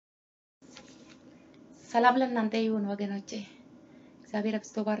ሰላም ለእናንተ ይሁን ወገኖቼ። እግዚአብሔር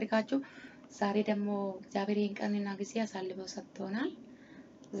አብዝቶ ባርካችሁ። ዛሬ ደግሞ እግዚአብሔር ይህን ቀንና ጊዜ አሳልፎ ሰጥቶናል።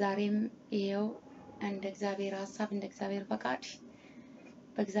 ዛሬም ይሄው እንደ እግዚአብሔር ሐሳብ እንደ እግዚአብሔር ፈቃድ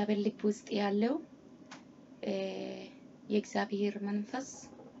በእግዚአብሔር ልብ ውስጥ ያለው የእግዚአብሔር መንፈስ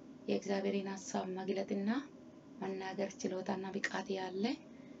የእግዚአብሔርን ሐሳብ መግለጥና መናገር ችሎታና ብቃት ያለ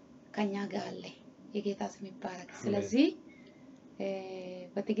ከኛ ጋር አለ። የጌታ ስም ይባረክ። ስለዚህ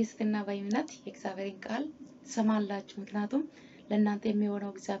በትዕግስትና በእምነት የእግዚአብሔርን ቃል ሰማላችሁ። ምክንያቱም ለእናንተ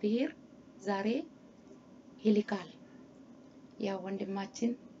የሚሆነው እግዚአብሔር ዛሬ ይልካል። ያው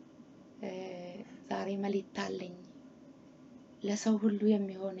ወንድማችን ዛሬ መልእክት አለኝ ለሰው ሁሉ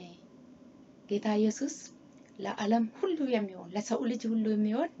የሚሆን ጌታ ኢየሱስ ለዓለም ሁሉ የሚሆን ለሰው ልጅ ሁሉ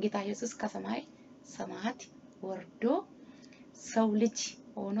የሚሆን ጌታ ኢየሱስ ከሰማይ ሰማያት ወርዶ ሰው ልጅ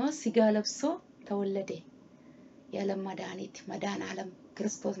ሆኖ ስጋ ለብሶ ተወለደ። የዓለም መድኃኒት መዳን ዓለም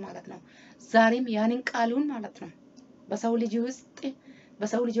ክርስቶስ ማለት ነው። ዛሬም ያንን ቃሉን ማለት ነው በሰው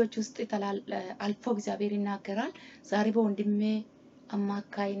ልጆች ውስጥ አልፎ እግዚአብሔር ይናገራል። ዛሬ በወንድሜ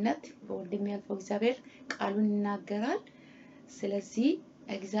አማካይነት በወንድሜ አልፎ እግዚአብሔር ቃሉን ይናገራል። ስለዚህ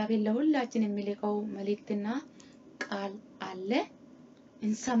እግዚአብሔር ለሁላችን የሚልከው መልእክትና ቃል አለ፣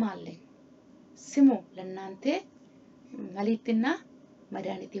 እንሰማለን። ስሙ፣ ለእናንተ መልእክትና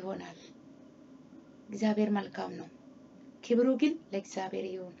መድኃኒት ይሆናል። እግዚአብሔር መልካም ነው። ክብሩ ግን ለእግዚአብሔር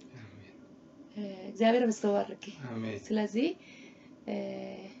ይሁን። እግዚአብሔር በስተዋርክ። ስለዚህ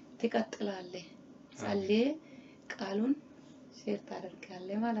ትቀጥላለህ፣ ጸልይ፣ ቃሉን ሼር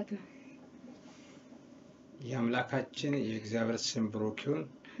ታደርጋለህ ማለት ነው። የአምላካችን የእግዚአብሔር ስም ብሩክ ይሁን።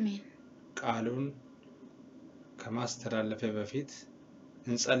 አሜን። ቃሉን ከማስተላለፈ በፊት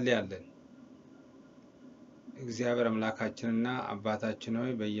እንጸልያለን። እግዚአብሔር አምላካችንና አባታችን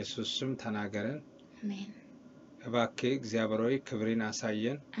ሆይ በኢየሱስ ስም ተናገረን። አሜን። እባክህ እግዚአብሔር ሆይ ክብርን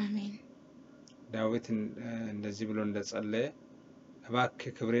አሳየን። አሜን። ዳዊት እንደዚህ ብሎ እንደጸለየ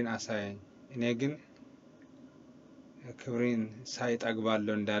እባክህ ክብርን አሳየኝ፣ እኔ ግን ክብርን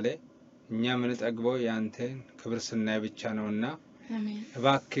ሳይጠግባለሁ እንዳለ እኛ ምን ጠግበው ያንተን ክብር ስናይ ብቻ ነውና አሜን።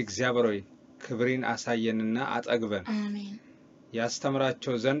 እባክህ እግዚአብሔር ሆይ ክብርን አሳየንና አጠግበን። አሜን።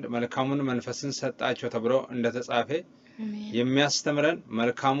 ያስተምራቸው ዘንድ መልካሙን መንፈስን ሰጣቸው ተብሎ እንደተጻፈ አሜን። የሚያስተምረን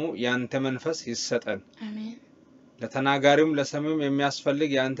መልካሙ ያንተ መንፈስ ይሰጠን። አሜን። ለተናጋሪውም ለሰሚውም የሚያስፈልግ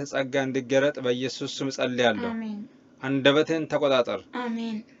ያንተ ጸጋ እንዲገለጥ በኢየሱስ ስም ጸልያለሁ። አሜን። አንደበቴን ተቆጣጠር።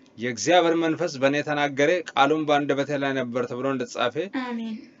 አሜን። የእግዚአብሔር መንፈስ በእኔ ተናገረ፣ ቃሉም በአንደበቴ ላይ ነበር ተብሎ እንደተጻፈ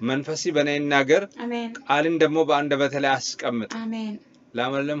አሜን። መንፈሲ በእኔ ይናገር፣ አሜን። ቃልን ደግሞ በአንደበቴ ላይ አስቀምጥ። አሜን።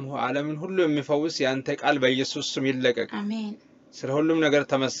 ዓለምን ሁሉ የሚፈውስ ያንተ ቃል በኢየሱስ ስም ይለቀቅ። አሜን። ስለ ሁሉም ነገር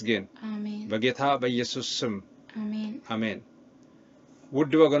ተመስገን። አሜን። በጌታ በኢየሱስ ስም አሜን። አሜን።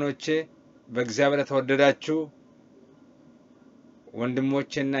 ውድ ወገኖቼ በእግዚአብሔር ተወደዳችሁ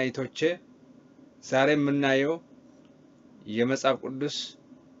ወንድሞቼና እህቶቼ ዛሬ የምናየው የመጽሐፍ ቅዱስ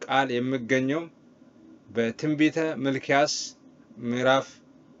ቃል የሚገኘው በትንቢተ ሚልክያስ ምዕራፍ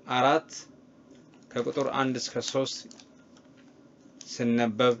 4 ከቁጥር 1 እስከ 3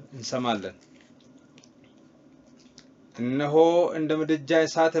 ሲነበብ እንሰማለን። እነሆ እንደ ምድጃ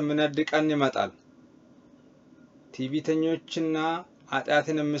እሳት የሚነድ ቀን ይመጣል፣ ትዕቢተኞችና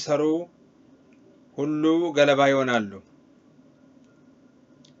ኃጢአትን የሚሰሩ ሁሉ ገለባ ይሆናሉ።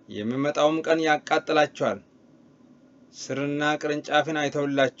 የሚመጣውም ቀን ያቃጥላቸዋል፣ ስርና ቅርንጫፍን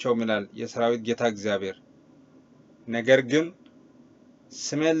አይተውላቸውም ይላል የሰራዊት ጌታ እግዚአብሔር። ነገር ግን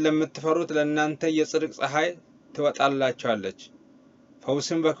ስሜን ለምትፈሩት ለእናንተ የጽድቅ ፀሐይ ትወጣላችኋለች፣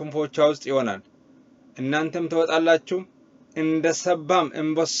 ፈውስም በክንፎቿ ውስጥ ይሆናል። እናንተም ትወጣላችሁ፣ እንደ ሰባም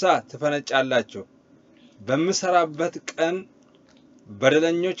እንቦሳ ትፈነጫላችሁ። በምሰራበት ቀን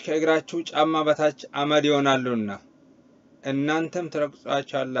በደለኞች ከእግራችሁ ጫማ በታች አመድ ይሆናሉና እናንተም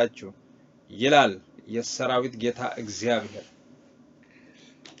ትረግጧቸዋላችሁ ይላል የሰራዊት ጌታ እግዚአብሔር።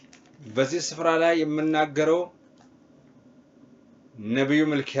 በዚህ ስፍራ ላይ የምናገረው ነብዩ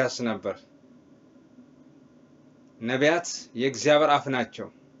ሚልክያስ ነበር። ነቢያት የእግዚአብሔር አፍ ናቸው።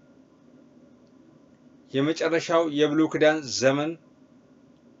 የመጨረሻው የብሉይ ኪዳን ዘመን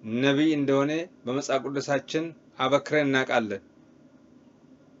ነብይ እንደሆነ በመጽሐፍ ቅዱሳችን አበክረን እናውቃለን።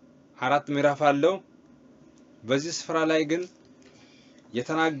 4 ምዕራፍ አለው። በዚህ ስፍራ ላይ ግን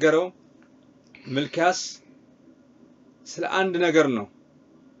የተናገረው ሚልክያስ ስለ አንድ ነገር ነው።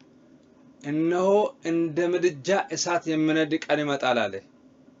 እነሆ እንደ ምድጃ እሳት የሚነድ ቀን ይመጣል አለ።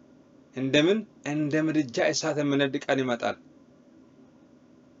 እንደምን? እንደ ምድጃ እሳት የሚነድ ቀን ይመጣል።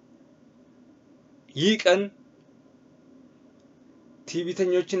 ይህ ቀን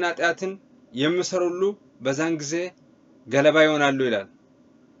ትዕቢተኞችና ኃጢአትን የሚሰሩ ሁሉ በዛን ጊዜ ገለባ ይሆናሉ ይላል።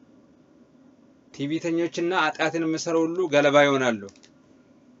 ትዕቢተኞችና ኃጢአትን የሚሰሩ ሁሉ ገለባ ይሆናሉ።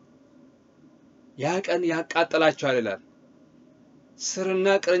 ያ ቀን ያቃጥላቸዋል ይላል። ስርና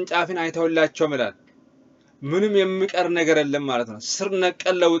ቅርንጫፍን አይተውላቸውም ይላል። ምንም የሚቀር ነገር የለም ማለት ነው። ስር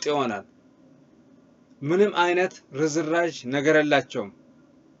ነቀል ለውጥ ይሆናል። ምንም አይነት ርዝራዥ ነገር የላቸውም።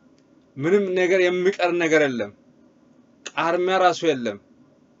 ምንም ነገር የሚቀር ነገር የለም። ቃርሚያ ራሱ የለም።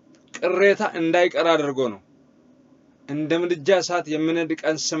 ቅሬታ እንዳይቀር አድርጎ ነው። እንደ ምድጃ እሳት የሚነድ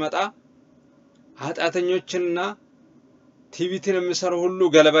ቀን ሲመጣ ኃጢአተኞችና ትዕቢትን የሚሰሩ ሁሉ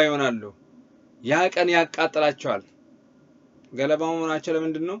ገለባ ይሆናሉ። ያ ቀን ያቃጥላቸዋል። ገለባ መሆናቸው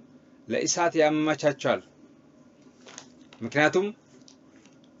ለምንድን ነው? ለእሳት ያመቻቻል። ምክንያቱም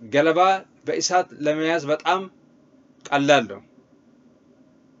ገለባ በእሳት ለመያዝ በጣም ቀላል ነው።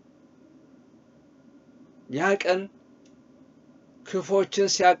 ያ ቀን ክፎችን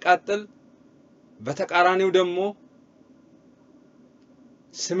ሲያቃጥል በተቃራኒው ደግሞ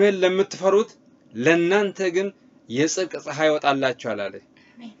ስሜን ለምትፈሩት ለናንተ ግን የጽድቅ ፀሐይ ይወጣላችኋል አለ።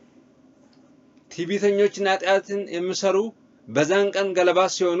 ትዕቢተኞችና ኃጢአትን የሚሰሩ በዛን ቀን ገለባ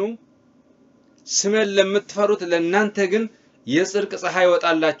ሲሆኑ ስሜን ለምትፈሩት ለናንተ ግን የጽድቅ ፀሐይ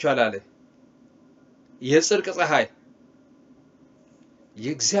ይወጣላችኋል አለ። የጽድቅ ፀሐይ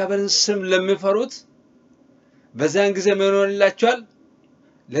የእግዚአብሔርን ስም ለሚፈሩት በዛን ጊዜ ምን ይሆንላችኋል?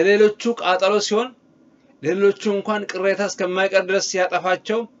 ለሌሎቹ ቃጠሎ ሲሆን ለሌሎቹ እንኳን ቅሬታ እስከማይቀር ድረስ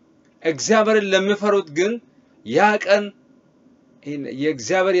ሲያጠፋቸው እግዚአብሔርን ለሚፈሩት ግን ያ ቀን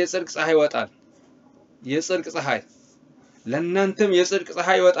የእግዚአብሔር የጽድቅ ፀሐይ ይወጣል። የጽድቅ ፀሐይ ለእናንተም የጽድቅ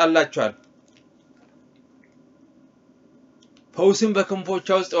ፀሐይ ይወጣላችኋል። ፈውስም በክንፎቿ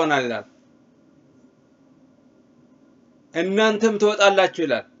ውስጥ ይሆናል ይላል። እናንተም ትወጣላችሁ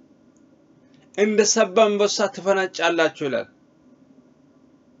ይላል። እንደ ሰባ አንበሳ ትፈነጫላችሁ ይላል።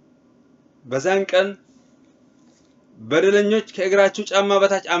 በዛን ቀን በደለኞች ከእግራችሁ ጫማ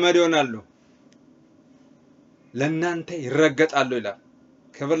በታች አመድ ይሆናሉ፣ ለናንተ ይረገጣሉ ይላል።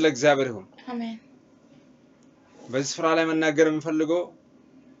 ክብር ለእግዚአብሔር ይሁን። አሜን። በዚህ ስፍራ ላይ መናገር የምፈልገው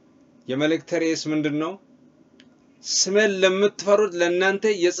የመልእክት ርዕስ ምንድነው? ስሜን ለምትፈሩት ለናንተ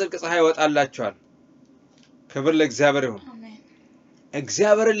የጽድቅ ፀሐይ ይወጣላችኋል። ክብር ለእግዚአብሔር ይሁን። አሜን።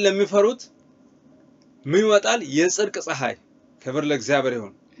 እግዚአብሔርን ለሚፈሩት ምን ይወጣል? የጽድቅ ፀሐይ። ክብር ለእግዚአብሔር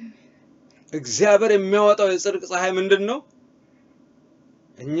ይሁን። እግዚአብሔር የሚያወጣው የጽድቅ ፀሐይ ምንድነው?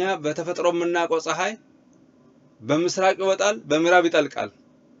 እኛ በተፈጥሮ የምናውቀው ፀሐይ በምስራቅ ይወጣል፣ በምዕራብ ይጠልቃል።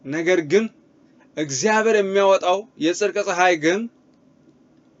 ነገር ግን እግዚአብሔር የሚያወጣው የጽድቅ ፀሐይ ግን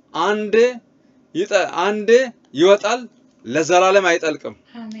አንዴ ይወጣል፣ ለዘላለም አይጠልቅም።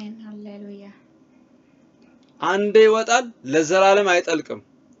 አሜን። ሃሌሉያ። አንዴ ይወጣል፣ ለዘላለም አይጠልቅም።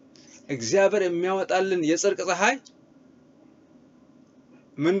 እግዚአብሔር የሚያወጣልን የጽድቅ ፀሐይ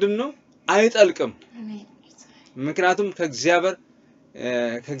ምንድነው? አይጠልቅም። አሜን። ምክንያቱም ከእግዚአብሔር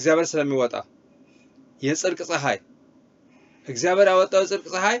ስለሚወጣ የጽድቅ ፀሐይ እግዚአብሔር ያወጣው የጽድቅ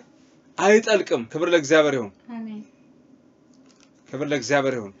ፀሐይ አይጠልቅም። ክብር ለእግዚአብሔር ይሁን። አሜን። ክብር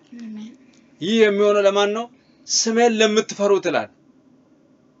ለእግዚአብሔር ይሁን። አሜን። ይህ የሚሆነው ለማን ነው? ስሜን ለምትፈሩት ይላል።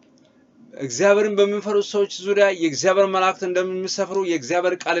 እግዚአብሔርን በሚፈሩት ሰዎች ዙሪያ የእግዚአብሔር መላእክት እንደሚሰፍሩ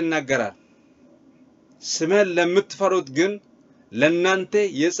የእግዚአብሔር ቃል ይናገራል። ስሜን ለምትፈሩት ግን ለናንተ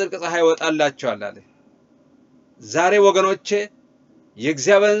የጽድቅ ፀሐይ ይወጣላችኋል አለ። ዛሬ ወገኖቼ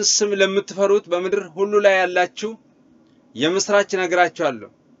የእግዚአብሔርን ስም ለምትፈሩት በምድር ሁሉ ላይ ያላችሁ የምስራች ነግራችኋለሁ።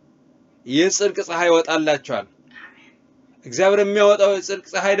 የጽድቅ ፀሐይ ይወጣላችኋል። እግዚአብሔር የሚያወጣው የጽድቅ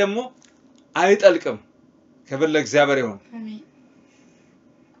ፀሐይ ደግሞ አይጠልቅም። ክብር ለእግዚአብሔር ይሁን። አሜን።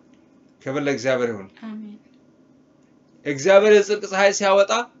 ክብር ለእግዚአብሔር ይሁን። አሜን። እግዚአብሔር የጽድቅ ፀሐይ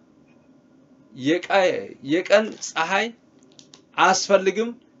ሲያወጣ የቀን ፀሐይ አስፈልግም፣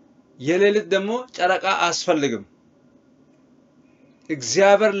 የሌሊት ደግሞ ጨረቃ አስፈልግም።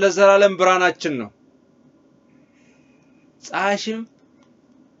 እግዚአብሔር ለዘላለም ብርሃናችን ነው። ፀሐይሽም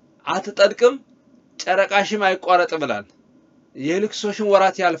አትጠልቅም፣ ጨረቃሽም አይቋረጥም ይላል። የልቅሶሽም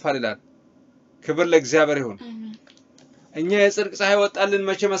ወራት ያልፋል ይላል። ክብር ለእግዚአብሔር ይሁን። እኛ የጽድቅ ፀሐይ ወጣልን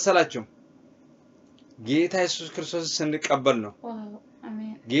መቼ መሰላችሁ? ጌታ ኢየሱስ ክርስቶስ ስንቀበል ነው።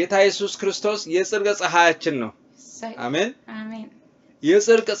 አሜን። ጌታ ኢየሱስ ክርስቶስ የጽድቅ ፀሐያችን ነው። አሜን። አሜን።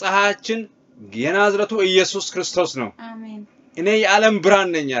 የጽድቅ ፀሐያችን የናዝረቱ ኢየሱስ ክርስቶስ ነው። አሜን። እኔ የዓለም ብርሃን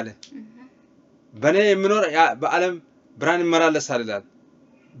ነኝ አለ። በእኔ የሚኖር በዓለም ብርሃን ይመላለሳል ይላል።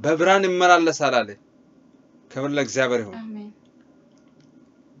 በብርሃን ይመላለሳል አለ። ክብር ለእግዚአብሔር ይሁን። አሜን።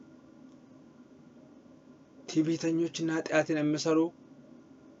 ትዕቢተኞችና ኃጢአትን የሚሰሩ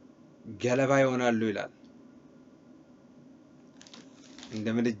ገለባ ይሆናሉ ይላል። እንደ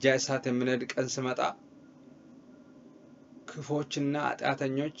ምድጃ እሳት የሚነድ ቀን ሲመጣ ክፎችና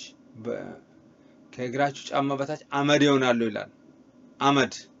ኃጢአተኞች ከእግራችሁ ጫማ በታች አመድ ይሆናሉ ይላል።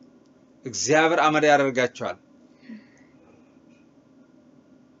 አመድ እግዚአብሔር አመድ ያደርጋቸዋል።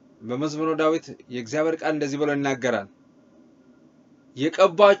 በመዝሙረ ዳዊት የእግዚአብሔር ቃል እንደዚህ ብሎ ይናገራል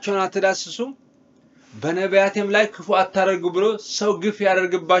የቀባቸውን አትዳስሱ በነቢያቴም ላይ ክፉ አታደርጉ ብሎ ሰው ግፍ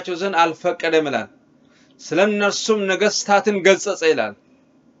ያደርግባቸው ዘንድ አልፈቀደም ይላል ስለነርሱም ነገስታትን ገሰጸ ይላል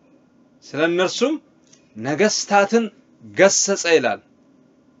ስለነርሱም ነገስታትን ገሰጸ ይላል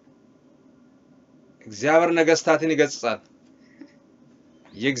እግዚአብሔር ነገስታትን ይገስጻል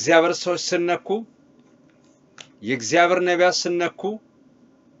የእግዚአብሔር ሰዎች ሲነኩ የእግዚአብሔር ነቢያት ሲነኩ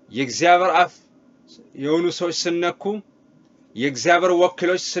የእግዚአብሔር አፍ የሆኑ ሰዎች ሲነኩ የእግዚአብሔር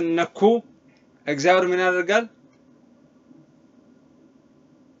ወኪሎች ሲነኩ እግዚአብሔር ምን ያደርጋል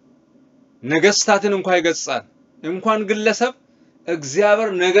ነገስታትን እንኳን ይገስጻል እንኳን ግለሰብ እግዚአብሔር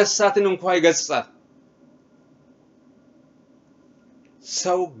ነገስታትን እንኳን ይገስጻል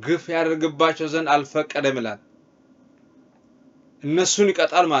ሰው ግፍ ያደርግባቸው ዘንድ አልፈቀደም ይላል እነሱን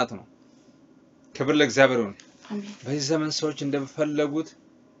ይቀጣል ማለት ነው ክብር ለእግዚአብሔር ይሁን አሜን በዚህ ዘመን ሰዎች እንደፈለጉት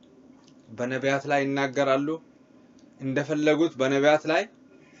በነቢያት ላይ ይናገራሉ እንደፈለጉት በነቢያት ላይ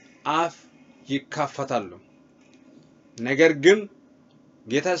አፍ ይካፈታሉ ነገር ግን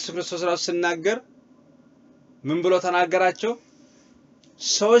ጌታ ኢየሱስ ክርስቶስ ራሱ ሲናገር ምን ብሎ ተናገራቸው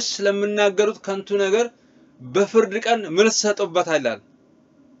ሰዎች ስለምናገሩት ከንቱ ነገር በፍርድ ቀን መልስ ሰጡበታል ይላል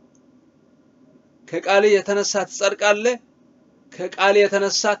ከቃል የተነሳ ትጸድቃለህ ከቃል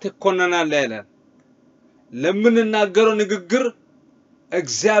የተነሳ ትኮነናለህ ይላል ለምንናገረው ንግግር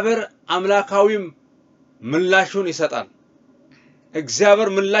እግዚአብሔር አምላካዊም ምላሹን ይሰጣል እግዚአብሔር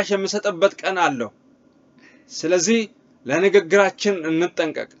ምላሽ የሚሰጥበት ቀን አለው ስለዚህ ለንግግራችን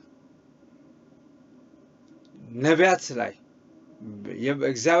እንጠንቀቅ ነቢያት ላይ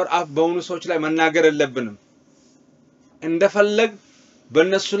የእግዚአብሔር አፍ በሆኑ ሰዎች ላይ መናገር የለብንም እንደፈለግ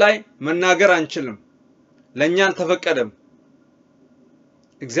በእነሱ ላይ መናገር አንችልም ለኛ አልተፈቀደም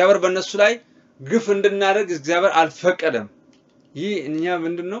እግዚአብሔር በእነሱ ላይ ግፍ እንድናደርግ እግዚአብሔር አልፈቀደም ይህ እኛ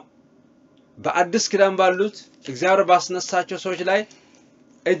ምንድነው በአዲስ ኪዳን ባሉት እግዚአብሔር ባስነሳቸው ሰዎች ላይ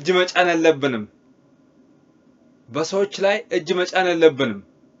እጅ መጫን የለብንም በሰዎች ላይ እጅ መጫን የለብንም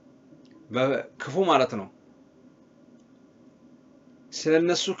በክፉ ማለት ነው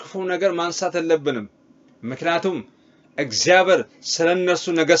ስለነሱ ክፉ ነገር ማንሳት የለብንም ምክንያቱም እግዚአብሔር ስለነሱ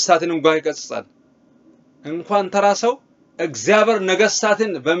ነገስታትን እንኳን ይገስጻል እንኳን ተራሰው እግዚአብሔር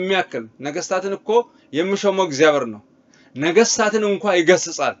ነገስታትን በሚያክል ነገስታትን እኮ የሚሾመው እግዚአብሔር ነው ነገስታትን እንኳን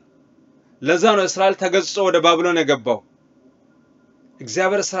ይገስጻል ለዛ ነው እስራኤል ተገስጾ ወደ ባቢሎን የገባው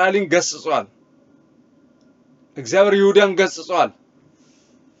እግዚአብሔር እስራኤልን ገስጿል እግዚአብሔር ይሁዳን ገስጿል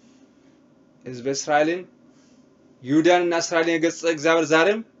ሕዝበ እስራኤልን ይሁዳንና እስራኤልን የገሰጸ እግዚአብሔር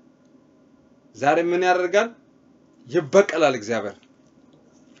ዛሬም ምን ያደርጋል ይበቀላል እግዚአብሔር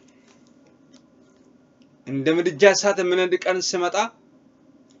እንደ ምድጃ እሳት የሚነድ ቀን ሲመጣ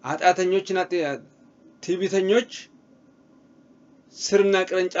ኃጢአተኞችና ትዕቢተኞች ስርና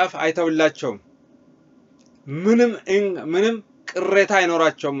ቅርንጫፍ አይተውላቸውም ምንም ቅሬታ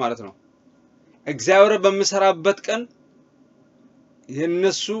አይኖራቸውም ማለት ነው እግዚአብሔር በሚሰራበት ቀን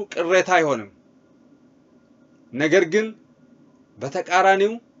የነሱ ቅሬታ አይሆንም ነገር ግን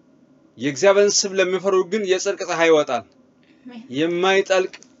በተቃራኒው የእግዚአብሔርን ስም ለሚፈሩ ግን የጽድቅ ፀሐይ ይወጣል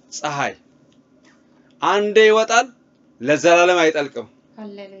የማይጠልቅ ፀሐይ አንዴ ይወጣል ለዘላለም አይጠልቅም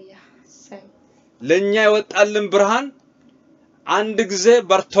ሃሌሉያ ለኛ ይወጣልን ብርሃን አንድ ጊዜ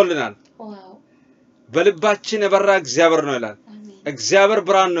በርቶልናል ዋው በልባችን የበራ እግዚአብሔር ነው ይላል እግዚአብሔር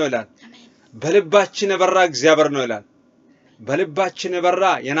ብርሃን ነው ይላል በልባችን የበራ እግዚአብሔር ነው ይላል በልባችን የበራ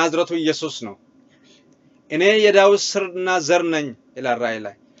የናዝሬቱ ኢየሱስ ነው እኔ የዳዊት ስርና ዘር ነኝ ይላል ራእይ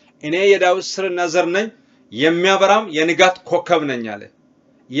ላይ እኔ የዳዊት ስርና ዘር ነኝ የሚያበራም የንጋት ኮከብ ነኝ አለ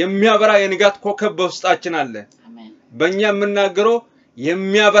የሚያበራ የንጋት ኮከብ በውስጣችን አለ አሜን በእኛ የምናገረው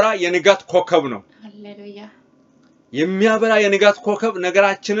የሚያበራ የንጋት ኮከብ ነው ሃሌሉያ የሚያበራ የንጋት ኮከብ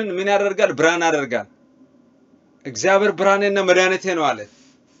ነገራችንን ምን ያደርጋል ብርሃን ያደርጋል እግዚአብሔር ብርሃኔና መድኃኒቴ ነው አለ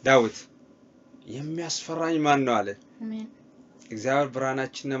ዳዊት የሚያስፈራኝ ማን ነው አለ አሜን እግዚአብሔር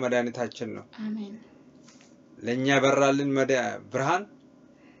ብርሃናችንና መድኃኒታችን ነው አሜን ለኛ ያበራልን ብርሃን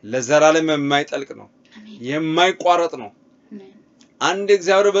ለዘላለም የማይጠልቅ ነው አሜን የማይቋረጥ ነው አሜን አንድ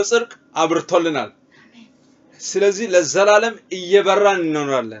እግዚአብሔር በጽድቅ አብርቶልናል አሜን ስለዚህ ለዘላለም እየበራን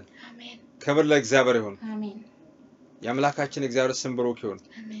እንኖራለን አሜን ክብር ለእግዚአብሔር ይሁን አሜን የአምላካችን እግዚአብሔር ስም ብሩክ ይሁን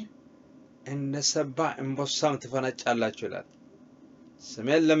አሜን እንደ ሰባ እንቦሳም ትፈነጫላችሁ ይላል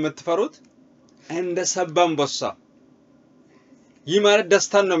ስሜን ለምትፈሩት እንደ ሰባ እንቦሳ ይህ ማለት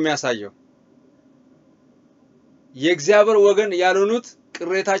ደስታን ነው የሚያሳየው የእግዚአብሔር ወገን ያልሆኑት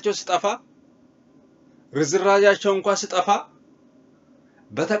ቅሬታቸው ሲጠፋ ርዝራጃቸው እንኳን ሲጠፋ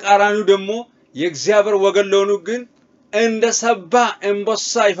በተቃራኒው ደግሞ የእግዚአብሔር ወገን ለሆኑ ግን እንደ ሰባ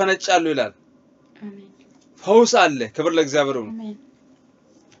እንቦሳ ይፈነጫሉ ይላል አሜን ፈውስ አለ ክብር ለእግዚአብሔር ይሁን አሜን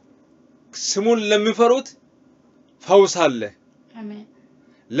ስሙን ለሚፈሩት ፈውስ አለ አሜን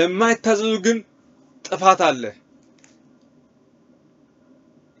ለማይታዘዙ ግን ጥፋት አለ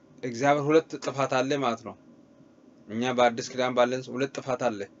እግዚአብሔር ሁለት ጥፋት አለ ማለት ነው እኛ በአዲስ ኪዳን ባለን ሁለት ጥፋት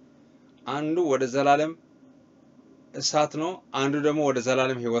አለ አንዱ ወደ ዘላለም እሳት ነው አንዱ ደግሞ ወደ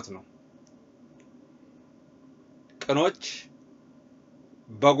ዘላለም ህይወት ነው ቅኖች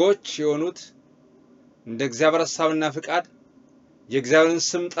በጎች የሆኑት እንደ እግዚአብሔር ሐሳብና ፍቃድ የእግዚአብሔርን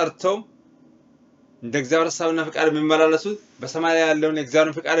ስም ጠርተው እንደ እግዚአብሔር ሐሳብና ፍቃድ የሚመላለሱት በሰማይ ላይ ያለውን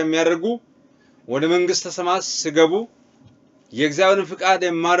የእግዚአብሔርን ፍቃድ የሚያደርጉ ወደ መንግስተ ሰማያት ሲገቡ የእግዚአብሔርን ፍቃድ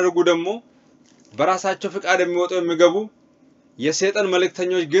የማያደርጉ ደግሞ በራሳቸው ፍቃድ የሚወጡ የሚገቡ የሰይጣን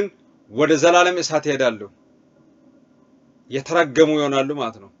መልእክተኞች ግን ወደ ዘላለም እሳት ይሄዳሉ የተረገሙ ይሆናሉ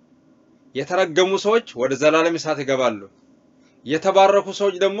ማለት ነው የተረገሙ ሰዎች ወደ ዘላለም እሳት ይገባሉ የተባረኩ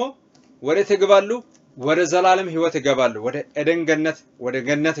ሰዎች ደግሞ ወዴት ይገባሉ ወደ ዘላለም ህይወት ይገባሉ ወደ ኤደን ገነት ወደ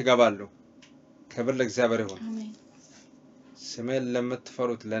ገነት ይገባሉ ክብር ለእግዚአብሔር ይሁን አሜን ስሜን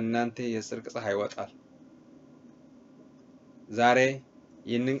ለምትፈሩት ለእናንተ የጽድቅ ፀሐይ ይወጣል ዛሬ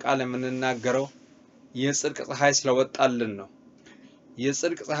ይህንን ቃል የምንናገረው የጽድቅ ፀሐይ ስለወጣልን ነው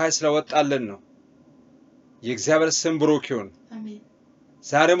የጽድቅ ፀሐይ ስለወጣልን ነው የእግዚአብሔር ስም ብሩክ ይሁን አሜን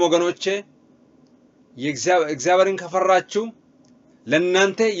ዛሬም ወገኖቼ የእግዚአብሔርን ከፈራችሁ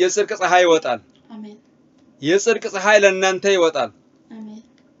ለእናንተ የጽድቅ ፀሐይ ይወጣል አሜን የጽድቅ ፀሐይ ለእናንተ ይወጣል አሜን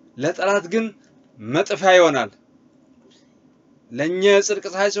ለጠላት ግን መጥፊያ ይሆናል ለኛ የጽድቅ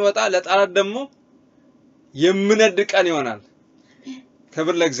ፀሐይ ሲወጣ ለጠላት ደግሞ የምነድ ቀን ይሆናል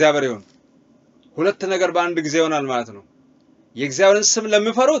ክብር ለእግዚአብሔር ይሁን ሁለት ነገር በአንድ ጊዜ ይሆናል ማለት ነው የእግዚአብሔርን ስም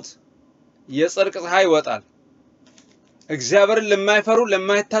ለሚፈሩት የጽድቅ ፀሐይ ይወጣል እግዚአብሔርን ለማይፈሩ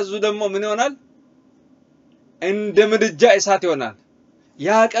ለማይታዘዙ ደግሞ ምን ይሆናል እንደ ምድጃ እሳት ይሆናል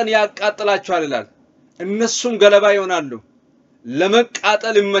ያ ቀን ያቃጥላቸዋል ይላል እነሱም ገለባ ይሆናሉ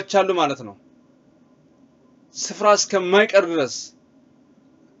ለመቃጠል ይመቻሉ ማለት ነው ስፍራ እስከማይቀር ድረስ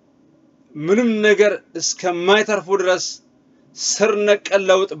ምንም ነገር እስከማይተርፉ ድረስ ስር ነቀል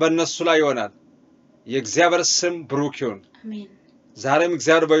ለውጥ በእነሱ ላይ ይሆናል የእግዚአብሔር ስም ብሩክ ይሁን አሜን ዛሬም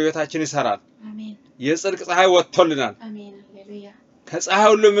እግዚአብሔር በሕይወታችን ይሰራል አሜን የጽድቅ ፀሐይ ወጥቶልናል አሜን ሃሌሉያ ከፀሐይ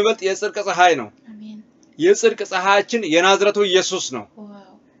ሁሉ የሚበልጥ የጽድቅ ፀሐይ ነው አሜን የጽድቅ ፀሐያችን የናዝሬቱ ኢየሱስ ነው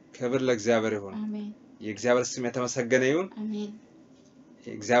ዋው ክብር ለእግዚአብሔር ይሁን አሜን የእግዚአብሔር ስም የተመሰገነ ይሁን አሜን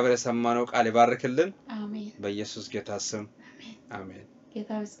የእግዚአብሔር የሰማነው ቃል ይባርክልን አሜን በኢየሱስ ጌታ ስም አሜን አሜን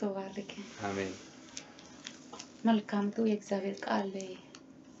ጌታ ይባርክ አሜን መልካምቱ የእግዚአብሔር ቃል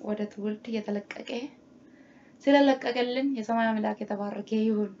ወደ ትውልድ የተለቀቀ ስለለቀቀልን የሰማይ አምላክ የተባረከ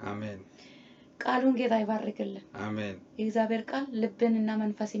ይሁን አሜን ቃሉን ጌታ ይባርክልን አሜን የእግዚአብሔር ቃል ልብንና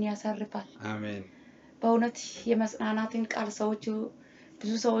መንፈስን ያሳርፋል አሜን በእውነት የመጽናናትን ቃል ሰዎች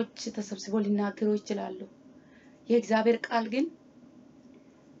ብዙ ሰዎች ተሰብስበው ሊናገሩ ይችላሉ የእግዚአብሔር ቃል ግን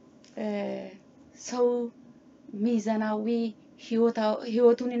ሰው ሚዛናዊ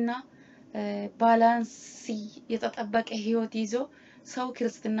ህይወቱንና ባላንስ የተጠበቀ ህይወት ይዞ ሰው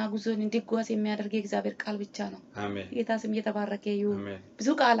ክርስትና ጉዞን እንዲጓዝ የሚያደርግ የእግዚአብሔር ቃል ብቻ ነው አሜን ጌታ ስም የተባረከ ይሁን ብዙ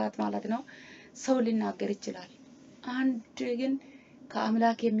ቃላት ማለት ነው ሰው ሊናገር ይችላል አንድ ግን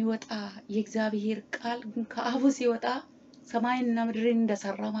ከአምላክ የሚወጣ የእግዚአብሔር ቃል ከአፉ ሲወጣ ሰማይንና ምድርን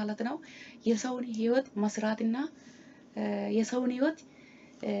እንደሰራ ማለት ነው የሰውን ህይወት መስራትና የሰውን ህይወት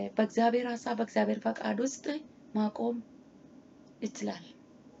በእግዚአብሔር ሐሳብ በእግዚአብሔር ፈቃድ ውስጥ ማቆም ይችላል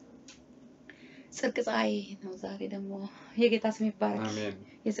ጽድቅ ፀሐይ ነው ዛሬ ደግሞ የጌታ ስም ይባረክ አሜን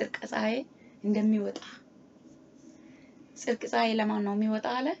የጽድቅ ፀሐይ እንደሚወጣ ጽድቅ ፀሐይ ለማን ነው የሚወጣ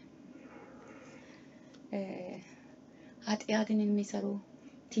አለ ኃጢአትን የሚሰሩ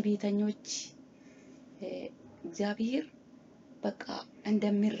ትዕቢተኞች እግዚአብሔር በቃ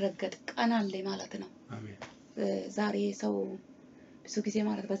እንደሚረገጥ ቀን አለ ማለት ነው አሜን ዛሬ ሰው ብዙ ጊዜ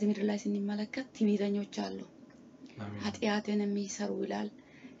ማለት በዚህ ምድር ላይ ስንመለከት ትዕቢተኞች አሉ ኃጢአትን የሚሰሩ ይላል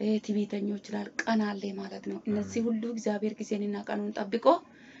ትዕቢተኞች ይላል ቀን አለ ማለት ነው እነዚህ ሁሉ እግዚአብሔር ጊዜንና ቀኑን ጠብቆ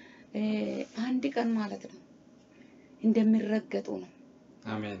አንድ ቀን ማለት ነው እንደሚረገጡ ነው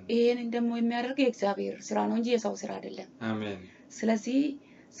አሜን ይሄን ደግሞ የሚያደርገው የእግዚአብሔር ስራ ነው እንጂ የሰው ስራ አይደለም አሜን ስለዚህ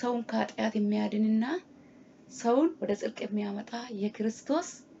ሰውን ከኃጢአት የሚያድንና ሰውን ወደ ጽድቅ የሚያመጣ የክርስቶስ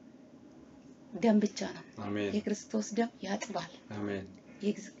ደም ብቻ ነው አሜን የክርስቶስ ደም ያጥባል አሜን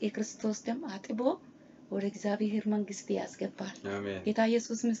የክርስቶስ ደም አጥቦ ወደ እግዚአብሔር መንግስት ያስገባል አሜን ጌታ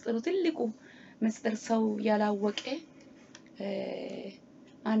ኢየሱስ ምስጢሩ ትልቁ ምስጢር ሰው ያላወቀ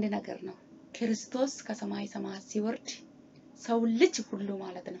አንድ ነገር ነው ክርስቶስ ከሰማይ ሰማያት ሲወርድ ሰው ልጅ ሁሉ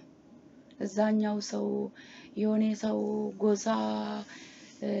ማለት ነው እዛኛው ሰው የሆነ ሰው ጎሳ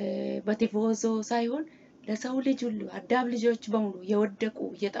በቲፎዞ ሳይሆን ለሰው ልጅ ሁሉ አዳም ልጆች በሙሉ የወደቁ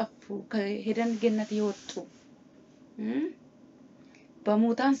የጠፉ ከሄደን ገነት የወጡ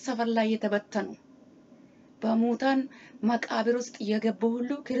በሙታን ሰፈር ላይ የተበተኑ በሙታን መቃብር ውስጥ የገቡ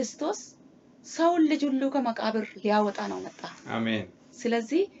ሁሉ ክርስቶስ ሰውን ልጅ ሁሉ ከመቃብር ሊያወጣ ነው መጣ። አሜን።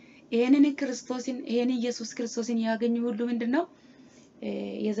 ስለዚህ ይሄንን ክርስቶስን ይሄን ኢየሱስ ክርስቶስን ያገኙ ሁሉ ምንድነው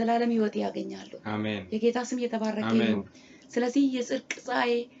የዘላለም ሕይወት ያገኛሉ። አሜን። የጌታ ስም የተባረከ ይሁን። ስለዚህ የጽድቅ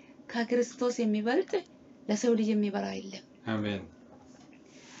ፀሐይ ከክርስቶስ የሚበልጥ ለሰው ልጅ የሚበራ የለም። አሜን።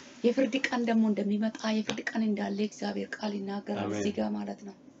 የፍርድ ቀን ደግሞ እንደሚመጣ የፍርድ ቀን እንዳለ እግዚአብሔር ቃል ይናገራል እዚህ ጋር ማለት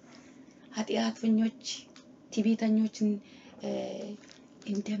ነው። ኃጢአተኞች ትዕቢተኞችን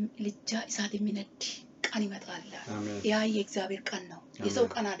እንደም ልጃ እሳት የሚነድ ቀን ይመጣል። ያ የእግዚአብሔር ቀን ነው፣ የሰው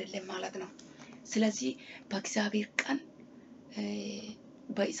ቀን አይደለም ማለት ነው። ስለዚህ በእግዚአብሔር ቀን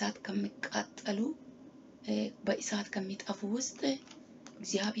በእሳት ከሚቃጠሉ በእሳት ከሚጠፉ ውስጥ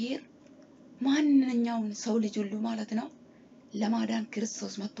እግዚአብሔር ማንኛውም ሰው ልጅ ሁሉ ማለት ነው ለማዳን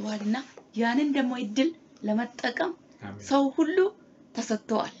ክርስቶስ መጥቷልና ያንን ደግሞ እድል ለመጠቀም ሰው ሁሉ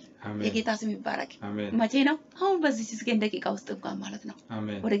ተሰጥቷል። የጌታ ስም ይባረክ። መቼ ነው? አሁን በዚህ ስኬን ደቂቃ ውስጥ እንኳን ማለት ነው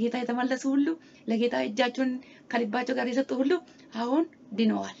ወደ ጌታ የተመለሱ ሁሉ ለጌታ እጃቸውን ከልባቸው ጋር የሰጡ ሁሉ አሁን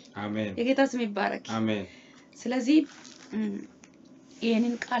ድነዋል። አሜን። የጌታ ስም ይባረክ። አሜን። ስለዚህ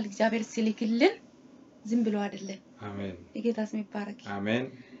ይሄንን ቃል እግዚአብሔር ሲልክልን ዝም ብሎ አይደለም። አሜን። የጌታ ስም ይባረክ። አሜን።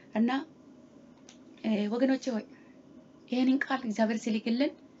 እና ወገኖቼ ሆይ ይሄንን ቃል እግዚአብሔር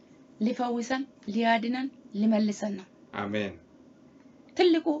ሲልክልን ሊፈውሰን ሊያድነን ሊመልሰን ነው። አሜን።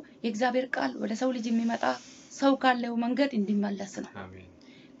 ትልቁ የእግዚአብሔር ቃል ወደ ሰው ልጅ የሚመጣ ሰው ካለው መንገድ እንዲመለስ ነው። አሜን።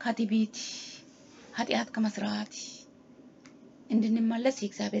 ከትዕቢት ኃጢአት ከመስራት እንድንመለስ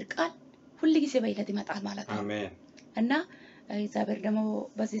የእግዚአብሔር ቃል ሁሉ ጊዜ በዕለት ይመጣል ማለት ነው። አሜን። እና እግዚአብሔር ደግሞ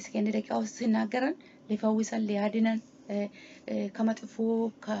በዚህ ሰከንድ ደቂቃ ውስጥ ሲናገረን ሊፈውሰን ሊያድነን ከመጥፎ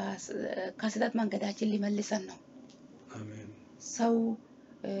ከስህተት መንገዳችን ሊመልሰን ነው። አሜን። ሰው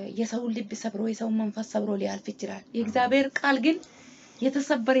የሰው ልብ ሰብሮ የሰው መንፈስ ሰብሮ ሊያልፍ ይችላል። የእግዚአብሔር ቃል ግን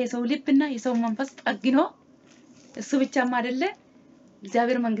የተሰበረ የሰው ልብና የሰው መንፈስ ጠግኖ እሱ ብቻም አይደለ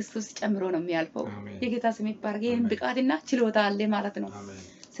እግዚአብሔር መንግስት ውስጥ ጨምሮ ነው የሚያልፈው። የጌታ ስም ይባረክ። ይሄን ብቃትና ችሎታ አለ ማለት ነው።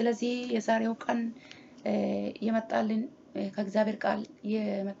 ስለዚህ የዛሬው ቀን የመጣልን ከእግዚአብሔር ቃል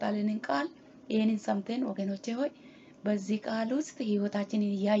የመጣልንን ቃል ይሄንን ሰምተን ወገኖቼ ሆይ በዚህ ቃል ውስጥ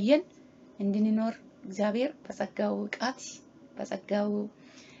ህይወታችንን ያየን እንድንኖር እግዚአብሔር በጸጋው ቃት በጸጋው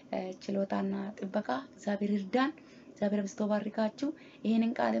ችሎታና ጥበቃ እግዚአብሔር ይርዳን። እግዚአብሔር በስቶ ባርካችሁ።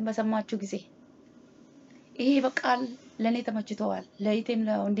 ይሄንን ቃል በሰማችሁ ጊዜ ይሄ በቃል ለኔ ተመችቷል ለይቴም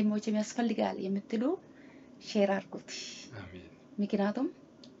ለወንድሞቼም ያስፈልጋል የምትሉ ሼር አድርጉት። አሜን። ምክንያቱም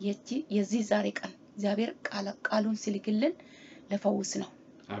የዚህ ዛሬ ቀን እግዚአብሔር ቃሉን ሲልክልን ለፈውስ ነው።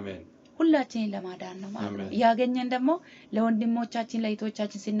 አሜን። ሁላችንን ለማዳን ነው ማለት ነው። ያገኘን ደግሞ ለወንድሞቻችን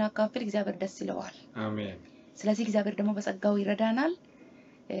ለይቶቻችን ሲናካፍል እግዚአብሔር ደስ ይለዋል። አሜን። ስለዚህ እግዚአብሔር ደግሞ በጸጋው ይረዳናል።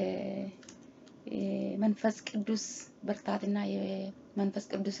 መንፈስ ቅዱስ ብርታትና የመንፈስ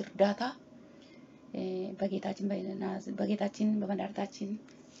ቅዱስ እርዳታ በጌታችን በመድኃኒታችን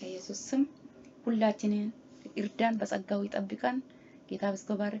በኢየሱስ ስም ሁላችንን ይርዳን፣ በጸጋው ይጠብቀን። ጌታ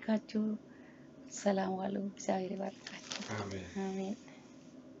በስቶ ባርካችሁ። ሰላም ዋሉ። እግዚአብሔር ይባርካችሁ። አሜን። አሜን።